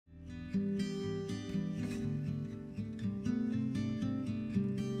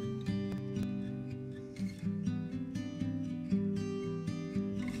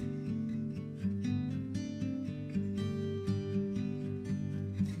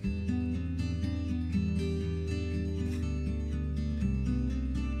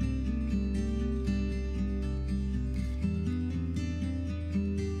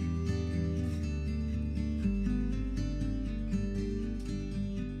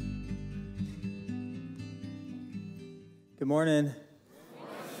Good morning.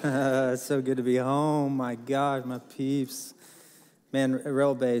 It's so good to be home. My God, my peeps. Man,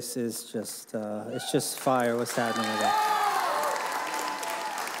 Rail Base is just, it's just fire. What's happening with that?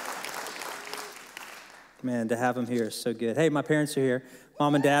 Man, to have them here is so good. Hey, my parents are here.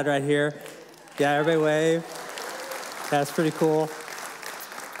 Mom and Dad right here. Yeah, everybody wave. That's pretty cool.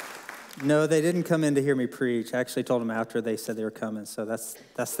 No, they didn't come in to hear me preach. I actually told them after they said they were coming, so that's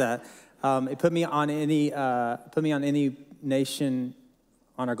that. It put me on any nation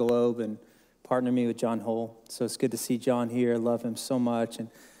on our globe and partnered me with John Hull. So it's good to see John here. Love him so much. And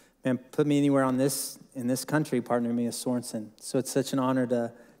man, put me anywhere in this country, partnered me with Sorensen. So it's such an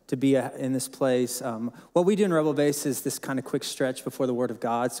honor to be in this place. What we do in Rebel Base is this kind of quick stretch before the Word of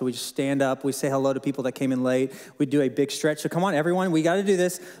God. So we just stand up. We say hello to people that came in late. We do a big stretch. So come on, everyone. We got to do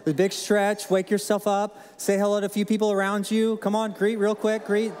this. The big stretch. Wake yourself up. Say hello to a few people around you. Come on, greet real quick.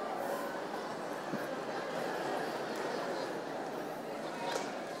 Greet.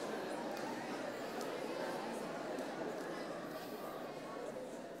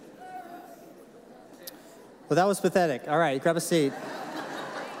 Well, that was pathetic. All right, grab a seat.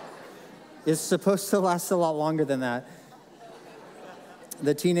 It's supposed to last a lot longer than that.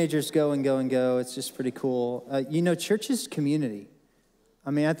 The teenagers go and go and go. It's just pretty cool. Church is community.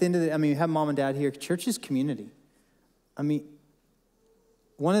 I mean, at the end of you have mom and dad here. Church is community. I mean,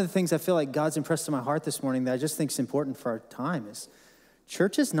 one of the things I feel like God's impressed in my heart this morning that I just think is important for our time is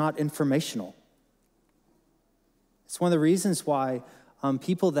church is not informational. It's one of the reasons why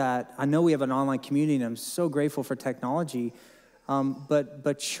people that, I know we have an online community and I'm so grateful for technology,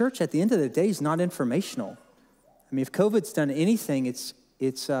 but church at the end of the day is not informational. I mean, if COVID's done anything, it's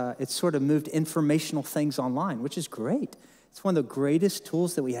sort of moved informational things online, which is great. It's one of the greatest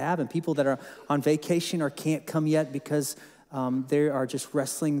tools that we have, and people that are on vacation or can't come yet because they are just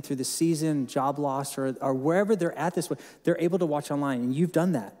wrestling through the season, job loss, or wherever they're at this way, they're able to watch online, and you've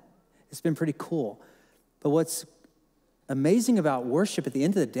done that. It's been pretty cool. But what's amazing about worship at the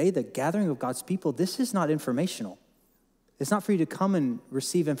end of the day, the gathering of God's people, this is not informational. It's not for you to come and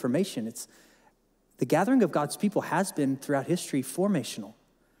receive information. It's the gathering of God's people has been throughout history formational.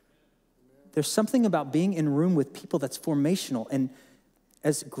 There's something about being in a room with people that's formational, and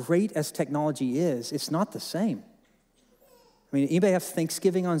as great as technology is, it's not the same. I mean, anybody have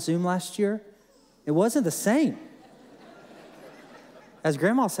Thanksgiving on Zoom last year? It wasn't the same as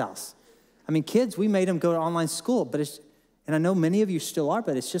Grandma's house. I mean, kids, we made them go to online school, and I know many of you still are,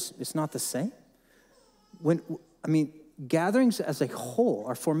 but it's not the same. Gatherings as a whole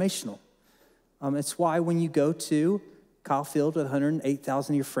are formational. It's why when you go to Kyle Field with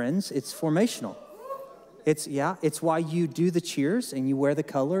 108,000 of your friends, it's formational. It's why you do the cheers and you wear the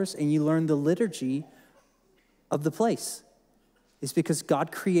colors and you learn the liturgy of the place. It's because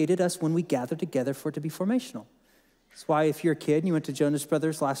God created us when we gather together for it to be formational. That's why if you're a kid and you went to Jonas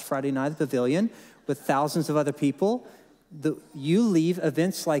Brothers last Friday night at the Pavilion with thousands of other people, you leave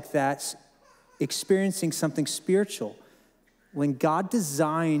events like that experiencing something spiritual. When God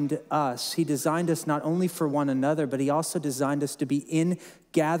designed us, he designed us not only for one another, but he also designed us to be in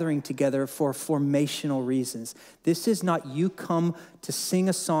gathering together for formational reasons. This is not you come to sing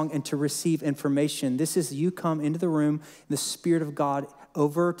a song and to receive information. This is you come into the room, and the Spirit of God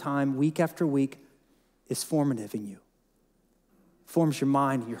over time, week after week, is formative in you. Forms your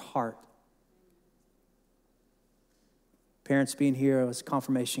mind and your heart. Parents being here, it was a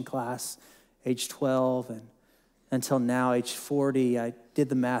confirmation class, age 12, and until now, age 40, I did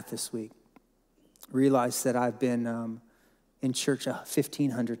the math this week. Realized that I've been in church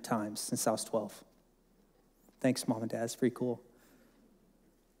 1,500 times since I was 12. Thanks, Mom and Dad. It's pretty cool.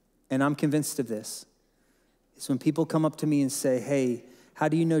 And I'm convinced of this. It's when people come up to me and say, hey, how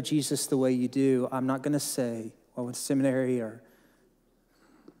do you know Jesus the way you do? I'm not going to say, well, I went to seminary or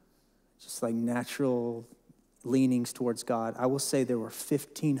just like natural leanings towards God. I will say there were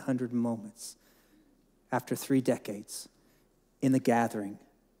 1,500 moments after 3 decades in the gathering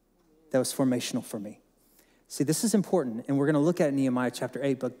that was formational for me. See, this is important, and we're going to look at Nehemiah chapter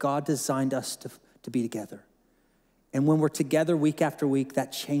 8, but God designed us to be together. And when we're together week after week,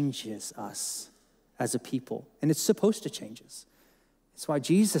 that changes us as a people, and it's supposed to change us. That's why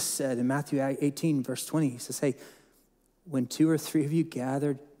Jesus said in Matthew 18, verse 20, he says, hey, when 2 or 3 of you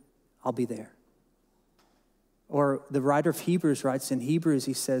gathered, I'll be there. Or the writer of Hebrews writes in Hebrews,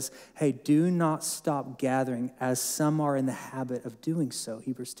 he says, hey, do not stop gathering as some are in the habit of doing so,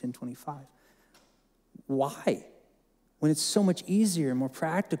 Hebrews 10:25. Why? When it's so much easier and more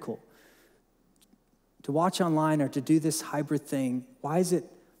practical to watch online or to do this hybrid thing, why do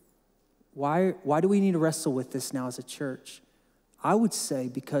we need to wrestle with this now as a church? I would say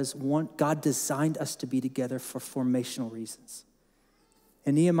because God designed us to be together for formational reasons.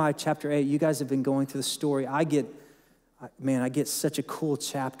 In Nehemiah chapter 8, you guys have been going through the story. I get such a cool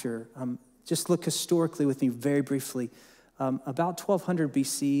chapter. Just look historically with me very briefly. About 1200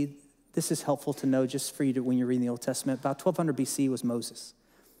 BC, this is helpful to know just for you to, when you're reading the Old Testament. About 1200 BC was Moses.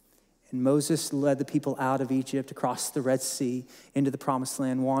 And Moses led the people out of Egypt, across the Red Sea, into the Promised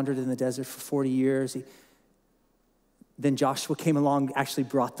Land, wandered in the desert for 40 years. Then Joshua came along, actually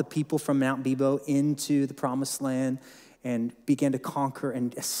brought the people from Mount Nebo into the Promised Land and began to conquer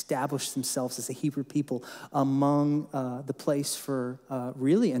and establish themselves as a Hebrew people among the place for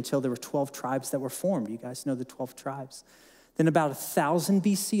really until there were 12 tribes that were formed. You guys know the 12 tribes. Then about 1000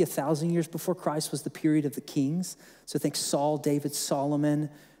 BC, 1,000 years before Christ, was the period of the kings. So think Saul, David, Solomon,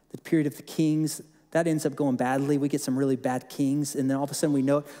 the period of the kings. That ends up going badly. We get some really bad kings. And then all of a sudden we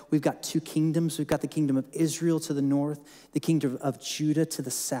know it. We've got two kingdoms. We've got the kingdom of Israel to the north, the kingdom of Judah to the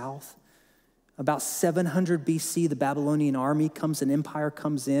south. About 700 BC, the Babylonian army comes, an empire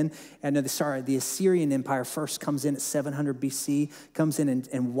comes in. The Assyrian empire first comes in at 700 BC, comes in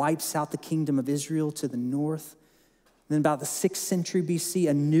and wipes out the kingdom of Israel to the north. Then about the 6th century BC,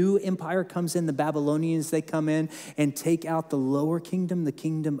 a new empire comes in. The Babylonians, they come in and take out the lower kingdom, the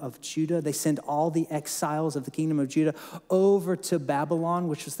kingdom of Judah. They send all the exiles of the kingdom of Judah over to Babylon,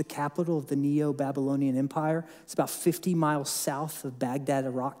 which was the capital of the Neo-Babylonian Empire. It's about 50 miles south of Baghdad,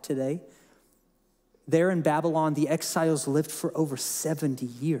 Iraq today. There in Babylon, the exiles lived for over 70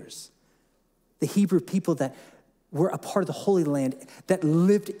 years. The Hebrew people that were a part of the Holy Land, that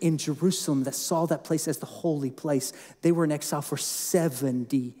lived in Jerusalem, that saw that place as the holy place, they were in exile for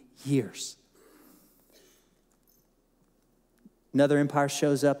 70 years. Another empire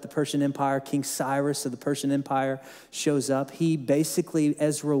shows up, the Persian Empire. King Cyrus of the Persian Empire shows up. He basically,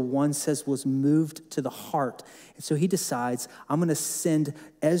 Ezra 1 says, was moved to the heart. And so he decides, I'm going to send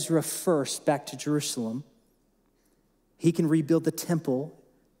Ezra first back to Jerusalem. He can rebuild the temple,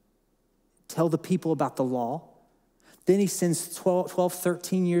 tell the people about the law. Then he sends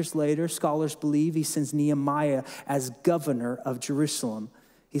 13 years later, scholars believe, he sends Nehemiah as governor of Jerusalem.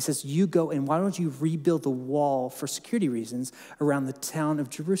 He says, you go and why don't you rebuild the wall for security reasons around the town of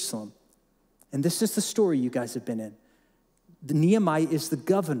Jerusalem? And this is the story you guys have been in. Nehemiah is the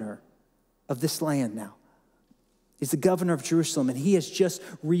governor of this land now. He's the governor of Jerusalem, and he has just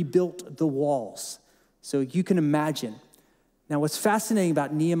rebuilt the walls. So you can imagine. Now, what's fascinating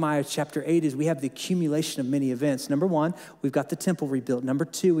about Nehemiah chapter 8 is we have the accumulation of many events. Number 1, we've got the temple rebuilt. Number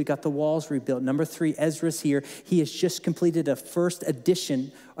 2, we got the walls rebuilt. Number 3, Ezra's here. He has just completed a first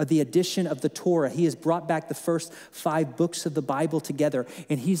edition, or the edition of the Torah. He has brought back the first 5 books of the Bible together,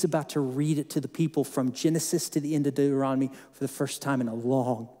 and he's about to read it to the people from Genesis to the end of Deuteronomy for the first time in a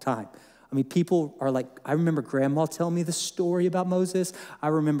long time. I mean, people are like, I remember Grandma telling me the story about Moses. I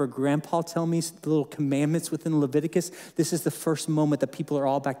remember Grandpa telling me the little commandments within Leviticus. This is the first moment that people are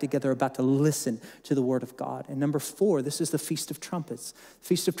all back together about to listen to the word of God. And number 4, this is the Feast of Trumpets.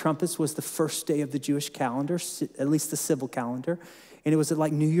 Feast of Trumpets was the first day of the Jewish calendar, at least the civil calendar. And it was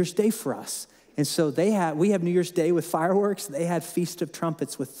like New Year's Day for us. And so we have New Year's Day with fireworks. They had Feast of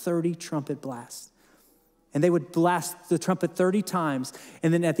Trumpets with 30 trumpet blasts. And they would blast the trumpet 30 times.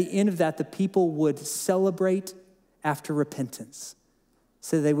 And then at the end of that, the people would celebrate after repentance.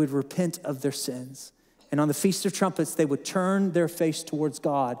 So they would repent of their sins. And on the Feast of Trumpets, they would turn their face towards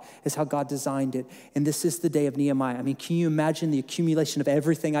God, is how God designed it. And this is the day of Nehemiah. I mean, can you imagine the accumulation of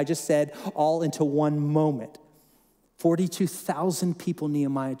everything I just said all into one moment? 42,000 people,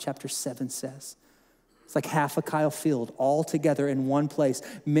 Nehemiah chapter 7 says. It's like half a Kyle Field all together in one place.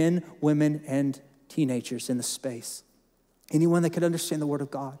 Men, women, and teenagers in the space. Anyone that could understand the word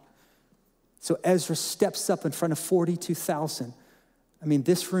of God. So Ezra steps up in front of 42,000. I mean,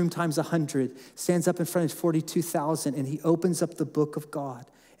 this room times 100, stands up in front of 42,000, and he opens up the book of God.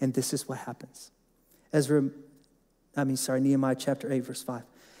 And this is what happens. Nehemiah chapter 8, verse 5.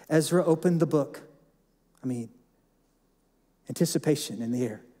 Ezra opened the book. Anticipation in the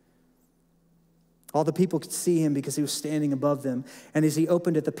air. All the people could see him because he was standing above them. And as he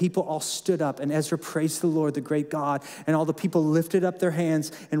opened it, the people all stood up, and Ezra praised the Lord, the great God. And all the people lifted up their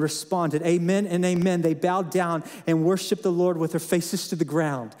hands and responded, amen and amen. They bowed down and worshiped the Lord with their faces to the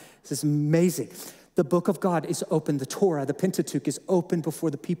ground. This is amazing. The book of God is open. The Torah, the Pentateuch, is open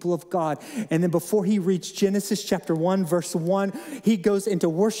before the people of God. And then before he reached Genesis chapter 1, verse 1, he goes into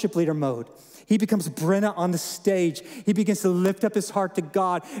worship leader mode. He becomes Brenna on the stage. He begins to lift up his heart to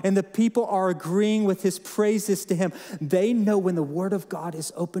God, and the people are agreeing with his praises to him. They know when the word of God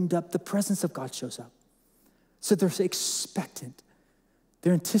is opened up, the presence of God shows up. So they're expectant.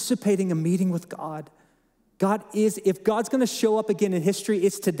 They're anticipating a meeting with God. If God's gonna show up again in history,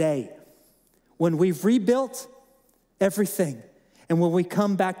 it's today. When we've rebuilt everything and when we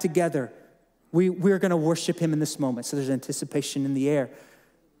come back together, we're gonna worship him in this moment. So there's anticipation in the air.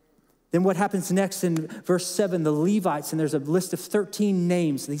 Then what happens next in verse 7, the Levites, and there's a list of 13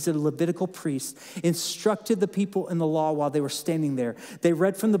 names. These are the Levitical priests, instructed the people in the law while they were standing there. They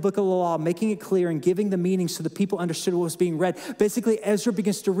read from the book of the law, making it clear and giving the meaning so the people understood what was being read. Basically, Ezra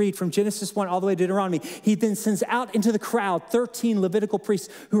begins to read from Genesis 1 all the way to Deuteronomy. He then sends out into the crowd 13 Levitical priests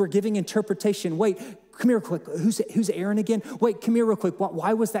who are giving interpretation. Wait, come here real quick. Who's Aaron again? Wait, come here real quick.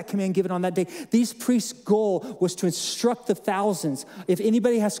 Why was that command given on that day? These priests' goal was to instruct the thousands. If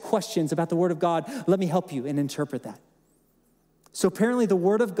anybody has questions about the word of God, let me help you and interpret that. So apparently the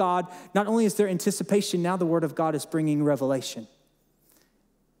word of God, not only is there anticipation, now the word of God is bringing revelation.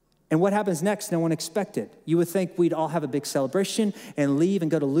 And what happens next, no one expected. You would think we'd all have a big celebration and leave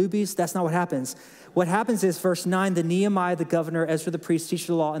and go to Luby's. That's not what happens. What happens is, verse 9, the Nehemiah, the governor, Ezra the priest, teacher of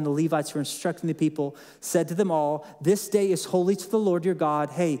the law, and the Levites who were instructing the people, said to them all, this day is holy to the Lord your God.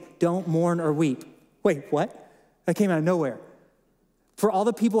 Hey, don't mourn or weep. Wait, what? That came out of nowhere. For all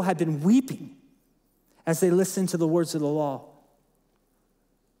the people had been weeping as they listened to the words of the law.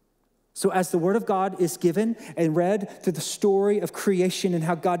 So as the word of God is given and read through the story of creation and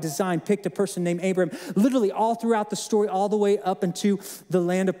how God designed, picked a person named Abram, literally all throughout the story, all the way up into the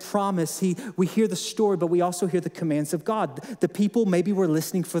land of promise, we hear the story, but we also hear the commands of God. The people maybe were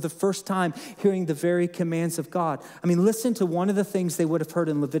listening for the first time, hearing the very commands of God. I mean, listen to one of the things they would have heard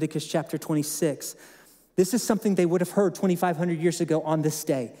in Leviticus chapter 26. This is something they would have heard 2,500 years ago on this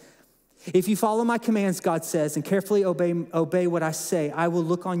day. If you follow my commands, God says, and carefully obey what I say, I will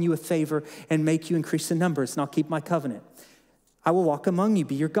look on you with favor and make you increase in numbers, and I'll keep my covenant. I will walk among you,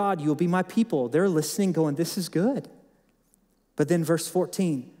 be your God. You will be my people. They're listening, going, this is good. But then verse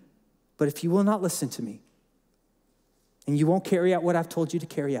 14, but if you will not listen to me, and you won't carry out what I've told you to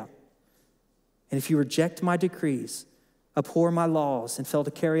carry out, and if you reject my decrees, abhor my laws, and fail to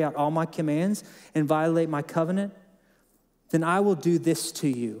carry out all my commands and violate my covenant, then I will do this to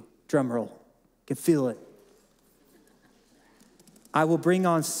you. Drum roll. You can feel it. I will bring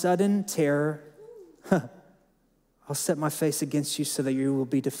on sudden terror. I'll set my face against you so that you will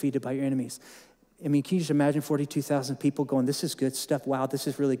be defeated by your enemies. I mean, can you just imagine 42,000 people going, this is good stuff. Wow, this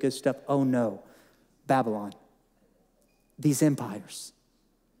is really good stuff. Oh no, Babylon. These empires.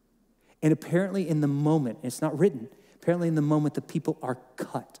 And apparently in the moment, it's not written, apparently in the moment the people are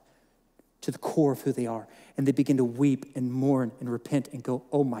cut to the core of who they are. And they begin to weep and mourn and repent and go,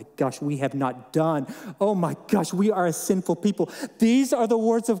 oh my gosh, we have not done. Oh my gosh, we are a sinful people. These are the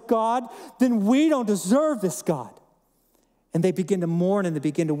words of God. Then we don't deserve this God. And they begin to mourn and they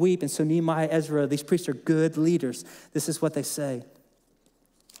begin to weep. And so Nehemiah, Ezra, these priests are good leaders. This is what they say.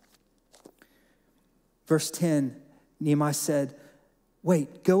 Verse 10, Nehemiah said,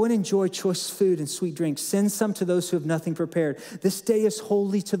 wait, go and enjoy choice food and sweet drinks. Send some to those who have nothing prepared. This day is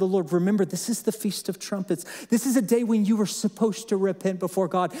holy to the Lord. Remember, this is the Feast of Trumpets. This is a day when you were supposed to repent before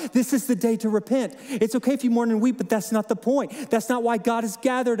God. This is the day to repent. It's okay if you mourn and weep, but that's not the point. That's not why God has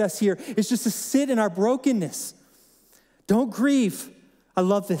gathered us here. It's just to sit in our brokenness. Don't grieve. I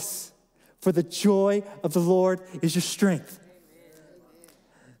love this. For the joy of the Lord is your strength.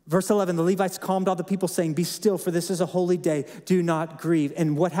 Verse 11, the Levites calmed all the people saying, be still, for this is a holy day. Do not grieve.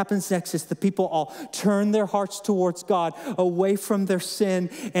 And what happens next is the people all turn their hearts towards God, away from their sin.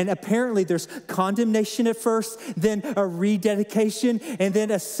 And apparently there's condemnation at first, then a rededication, and then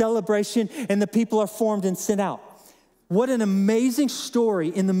a celebration, and the people are formed and sent out. What an amazing story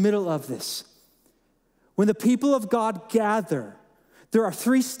in the middle of this. When the people of God gather, there are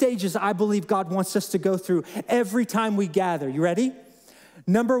 3 stages I believe God wants us to go through every time we gather. You ready?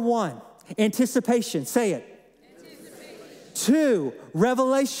 Number 1, anticipation. Say it. Anticipation. 2,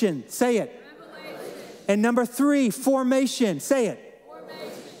 revelation. Say it. Revelation. And number 3, formation. Say it.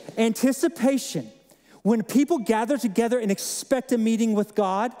 Formation. Anticipation. When people gather together and expect a meeting with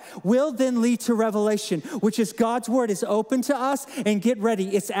God, will then lead to revelation, which is God's word is open to us, and get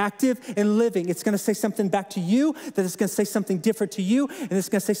ready. It's active and living. It's going to say something back to you, that it's going to say something different to you, and it's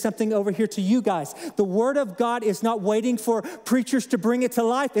going to say something over here to you guys. The word of God is not waiting for preachers to bring it to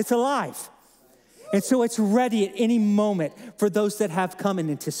life. It's alive. And so it's ready at any moment for those that have come in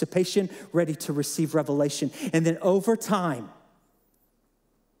anticipation, ready to receive revelation. And then over time,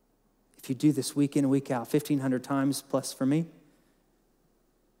 if you do this week in and week out, 1,500 times plus for me,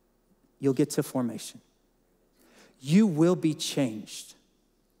 you'll get to formation. You will be changed.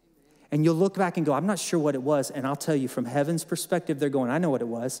 And you'll look back and go, I'm not sure what it was. And I'll tell you, from heaven's perspective, they're going, I know what it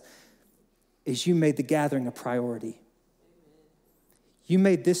was, is you made the gathering a priority. You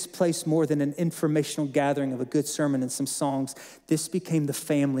made this place more than an informational gathering of a good sermon and some songs. This became the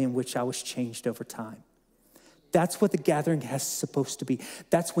family in which I was changed over time. That's what the gathering is supposed to be.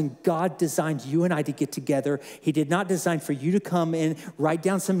 That's when God designed you and I to get together. He did not design for you to come in, write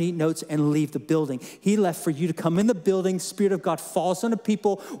down some neat notes, and leave the building. He left for you to come in the building. Spirit of God falls on the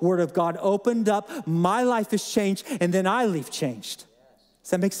people. Word of God opened up. My life is changed, and then I leave changed. Does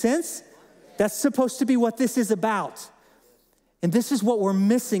that make sense? That's supposed to be what this is about. And this is what we're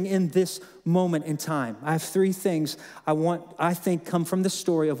missing in this moment in time. I have three things I think come from the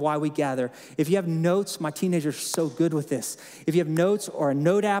story of why we gather. If you have notes, my teenagers are so good with this. If you have notes or a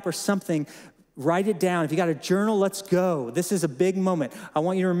note app or something, write it down. If you got a journal, let's go. This is a big moment. I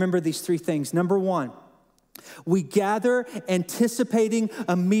want you to remember these three things. Number one, we gather anticipating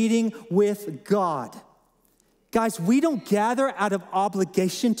a meeting with God. Guys, we don't gather out of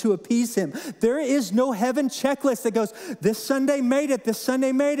obligation to appease him. There is no heaven checklist that goes, this Sunday made it, this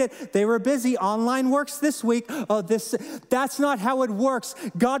Sunday made it. They were busy, online works this week. That's not how it works.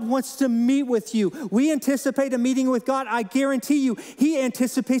 God wants to meet with you. We anticipate a meeting with God. I guarantee you, he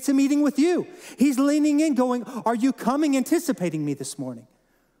anticipates a meeting with you. He's leaning in going, are you coming anticipating me this morning?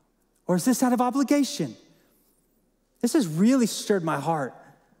 Or is this out of obligation? This has really stirred my heart.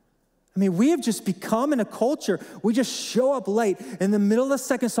 I mean, we have just become in a culture, we just show up late. In the middle of the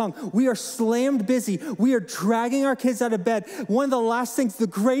second song, we are slammed busy. We are dragging our kids out of bed. One of the last things, the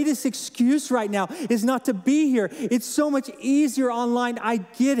greatest excuse right now is not to be here. It's so much easier online. I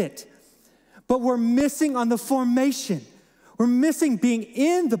get it. But we're missing on the formation. We're missing being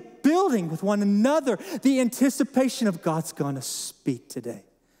in the building with one another, the anticipation of God's going to speak today.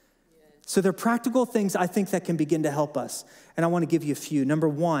 So there are practical things I think that can begin to help us. And I want to give you a few. Number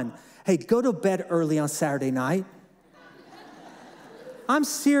one, hey, go to bed early on Saturday night. I'm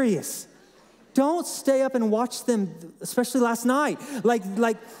serious. Don't stay up and watch them, especially last night. Like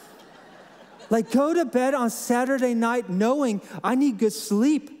go to bed on Saturday night knowing I need good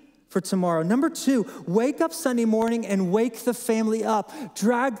sleep for tomorrow. Number two, wake up Sunday morning and wake the family up.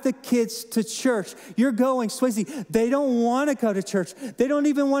 Drag the kids to church. You're going, Swayze, they don't want to go to church. They don't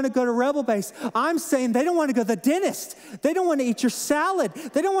even want to go to Rebel Base. I'm saying they don't want to go to the dentist. They don't want to eat your salad.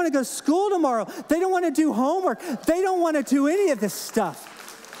 They don't want to go to school tomorrow. They don't want to do homework. They don't want to do any of this stuff.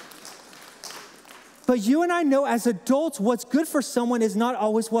 But you and I know as adults, what's good for someone is not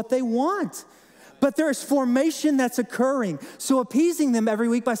always what they want. But there is formation that's occurring. So appeasing them every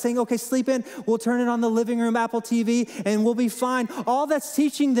week by saying, okay, sleep in, we'll turn it on the living room, Apple TV, and we'll be fine. All that's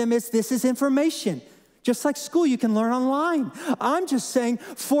teaching them is this is information. Just like school, you can learn online. I'm just saying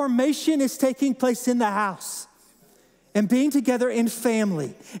formation is taking place in the house. And being together in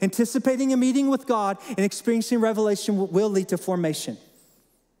family, anticipating a meeting with God and experiencing revelation will lead to formation.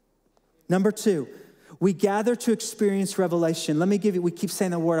 Number two, we gather to experience revelation. Let me give you, we keep saying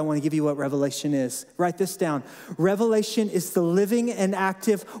the word, I want to give you what revelation is. Write this down. Revelation is the living and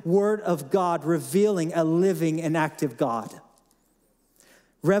active word of God, revealing a living and active God.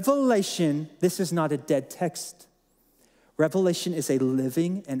 Revelation, this is not a dead text. Revelation is a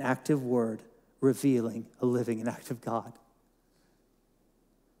living and active word, revealing a living and active God.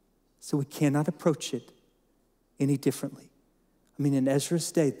 So we cannot approach it any differently. I mean, in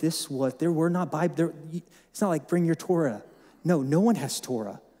Ezra's day, there were not Bible. It's not like bring your Torah. No one has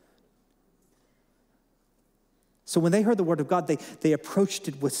Torah. So when they heard the word of God, they approached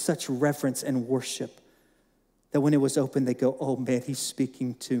it with such reverence and worship that when it was open, they go, oh man, he's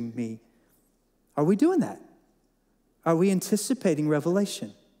speaking to me. Are we doing that? Are we anticipating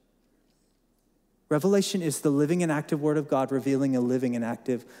revelation? Revelation is the living and active word of God, revealing a living and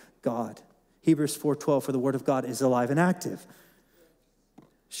active God. Hebrews 4:12, for the word of God is alive and active.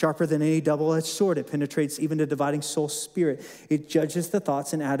 Sharper than any double-edged sword, it penetrates even to dividing soul spirit. It judges the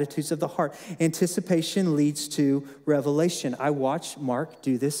thoughts and attitudes of the heart. Anticipation leads to revelation. I watch Mark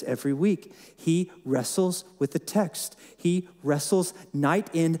do this every week. He wrestles with the text. He wrestles night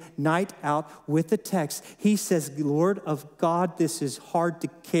in, night out with the text. He says, Lord of God, this is hard to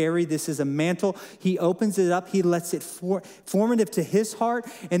carry. This is a mantle. He opens it up. He lets it formative to his heart.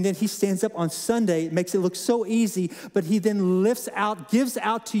 And then he stands up on Sunday. It makes it look so easy. But he then lifts out, gives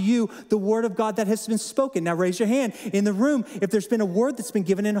out to you the word of God that has been spoken. Now raise your hand in the room if there's been a word that's been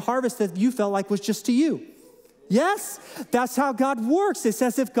given in harvest that you felt like was just to you. Yes, that's how God works. It's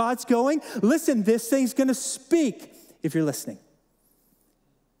as if God's going, listen, this thing's going to speak if you're listening.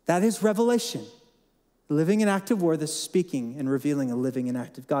 That is revelation. Living and active word that's speaking and revealing a living and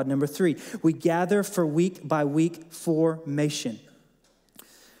active God. Number three, we gather for week by week formation.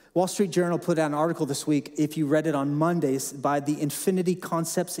 Wall Street Journal put out an article this week, if you read it on Mondays, by the Infinity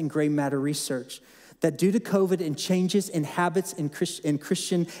Concepts in Gray Matter Research. that due to COVID and changes in habits in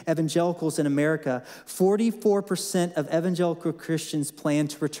Christian evangelicals in America, 44% of evangelical Christians plan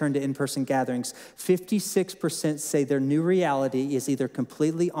to return to in-person gatherings. 56% say their new reality is either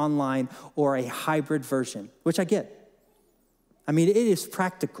completely online or a hybrid version, which I get. I mean, it is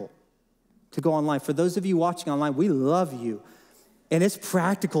practical to go online. For those of you watching online, we love you. And it's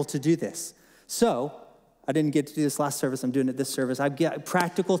practical to do this. So, I didn't get to do this last service. I'm doing it this service. I've got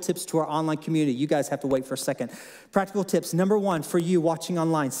practical tips to our online community. You guys have to wait for a second. Practical tips. Number one, for you watching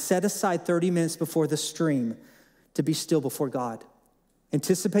online, set aside 30 minutes before the stream to be still before God.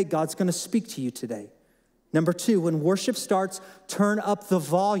 Anticipate God's going to speak to you today. Number two, when worship starts, turn up the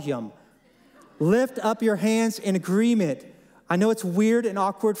volume. Lift up your hands in agreement. I know it's weird and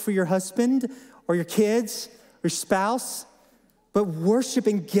awkward for your husband or your kids or your spouse, but worship,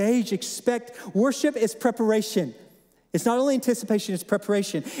 engage, expect. Worship is preparation. It's not only anticipation, it's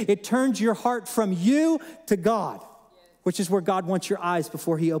preparation. It turns your heart from you to God, which is where God wants your eyes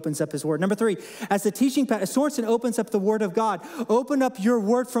before he opens up his word. Number three, as the teaching, as Sorensen opens up the word of God, open up your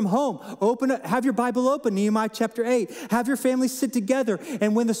word from home. Have your Bible open, Nehemiah chapter 8. Have your family sit together,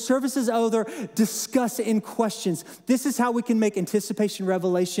 and when the service is over, discuss in questions. This is how we can make anticipation,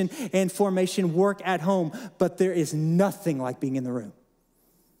 revelation, and formation work at home, but there is nothing like being in the room.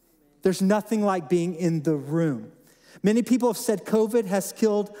 There's nothing like being in the room. Many people have said COVID has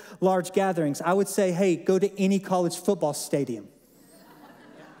killed large gatherings. I would say, hey, go to any college football stadium.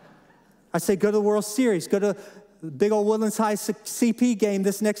 I say go to the World Series. Go to the big old Woodlands High CP game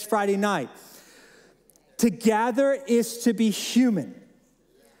this next Friday night. To gather is to be human.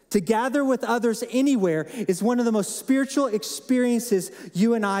 To gather with others anywhere is one of the most spiritual experiences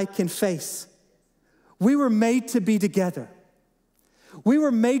you and I can face. We were made to be together. We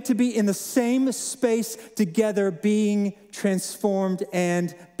were made to be in the same space together, being transformed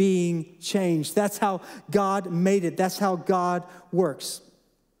and being changed. That's how God made it. That's how God works.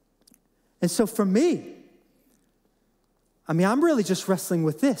 And so for me, I'm really just wrestling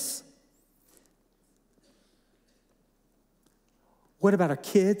with this. What about our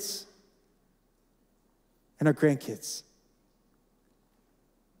kids and our grandkids?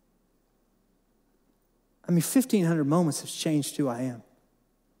 1,500 moments has changed who I am.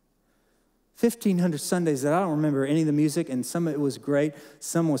 1,500 Sundays that I don't remember any of the music, and some of it was great,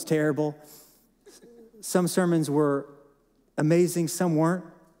 some was terrible. Some sermons were amazing, some weren't.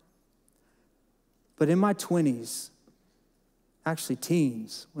 But in my 20s, actually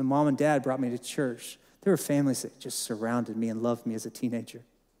teens, when mom and dad brought me to church, there were families that just surrounded me and loved me as a teenager.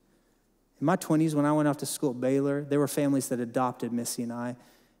 In my 20s, when I went off to school at Baylor, there were families that adopted Missy and I.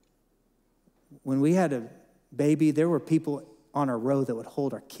 When we had a baby, there were people on our row that would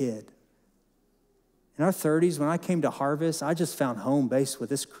hold our kid. In our 30s, when I came to Harvest, I just found home base with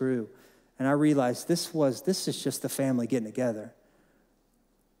this crew. And I realized this is just the family getting together.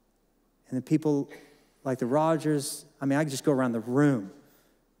 And the people like the Rogers, I could just go around the room.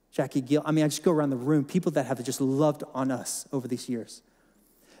 Jackie Gill, I just go around the room. People that have just loved on us over these years.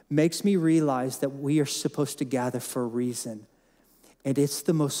 Makes me realize that we are supposed to gather for a reason. And it's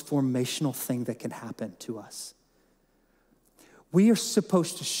the most formational thing that can happen to us. We are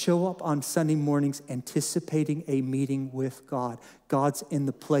supposed to show up on Sunday mornings anticipating a meeting with God. God's in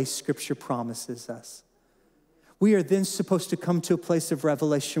the place Scripture promises us. We are then supposed to come to a place of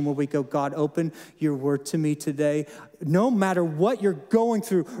revelation where we go, God, open your word to me today. No matter what you're going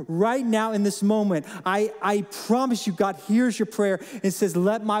through right now in this moment, I promise you, God hears your prayer and says,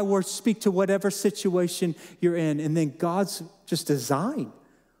 let my word speak to whatever situation you're in. And then God's just design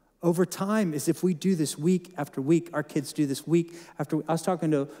over time is if we do this week after week, our kids do this week after week. I was talking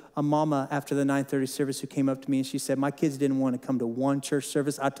to a mama after the 9:30 service who came up to me and she said, my kids didn't want to come to one church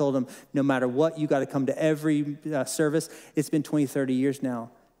service. I told them, no matter what, you got to come to every service. It's been 20, 30 years now.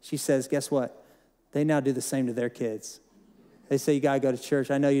 She says, guess what? They now do the same to their kids. They say, you got to go to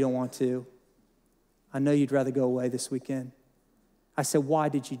church. I know you don't want to. I know you'd rather go away this weekend. I said, why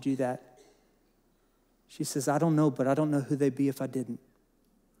did you do that? She says, I don't know, but I don't know who they'd be if I didn't.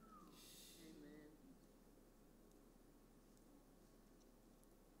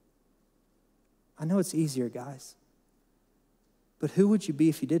 I know it's easier, guys, but who would you be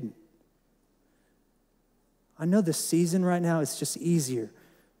if you didn't? I know this season right now, it's just easier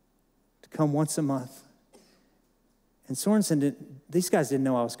to come once a month. And Sorensen, these guys didn't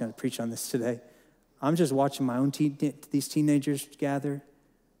know I was going to preach on this today. I'm just watching my own these teenagers gather,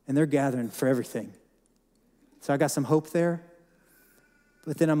 and they're gathering for everything. So I got some hope there,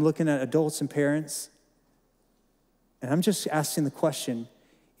 but then I'm looking at adults and parents, and I'm just asking the question,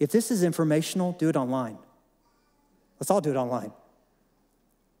 if this is informational, do it online. Let's all do it online.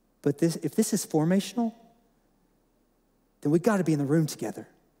 But if this is formational, then we got to be in the room together.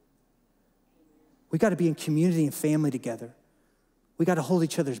 We got to be in community and family together. We got to hold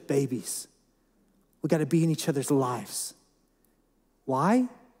each other's babies. We got to be in each other's lives. Why?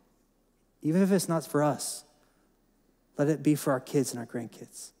 Even if it's not for us, let it be for our kids and our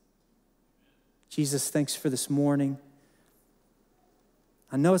grandkids. Jesus, thanks for this morning.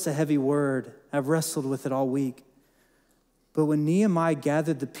 I know it's a heavy word. I've wrestled with it all week. But when Nehemiah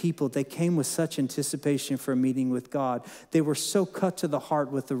gathered the people, they came with such anticipation for a meeting with God. They were so cut to the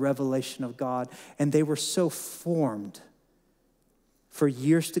heart with the revelation of God, and they were so formed for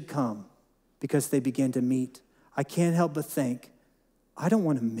years to come because they began to meet. I can't help but think, I don't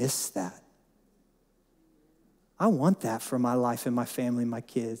want to miss that. I want that for my life and my family, my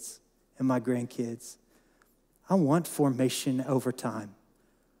kids and my grandkids. I want formation over time.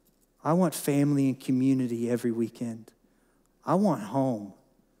 I want family and community every weekend. I want home.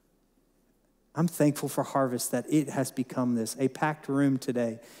 I'm thankful for Harvest that it has become this. A packed room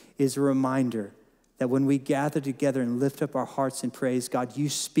today is a reminder that when we gather together and lift up our hearts in praise, God, you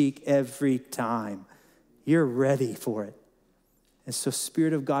speak every time. You're ready for it. And so,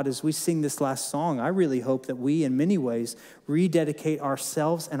 Spirit of God, as we sing this last song, I really hope that we, in many ways, rededicate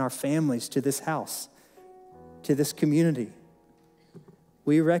ourselves and our families to this house, to this community.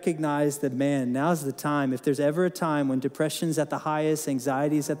 We recognize that, man, now's the time. If there's ever a time when depression's at the highest,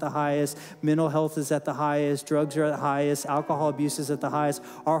 anxiety's at the highest, mental health is at the highest, drugs are at the highest, alcohol abuse is at the highest,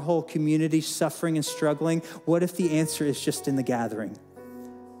 our whole community suffering and struggling, what if the answer is just in the gathering?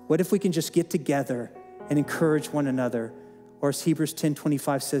 What if we can just get together and encourage one another? Or as Hebrews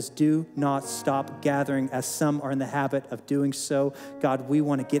 10:25 says, do not stop gathering as some are in the habit of doing so. God, we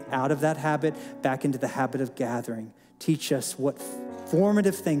want to get out of that habit, back into the habit of gathering. Teach us what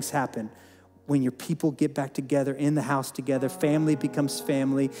formative things happen when your people get back together in the house together. Family becomes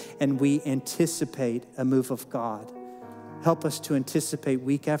family, and we anticipate a move of God. Help us to anticipate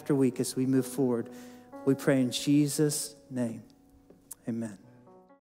week after week as we move forward. We pray in Jesus' name. Amen.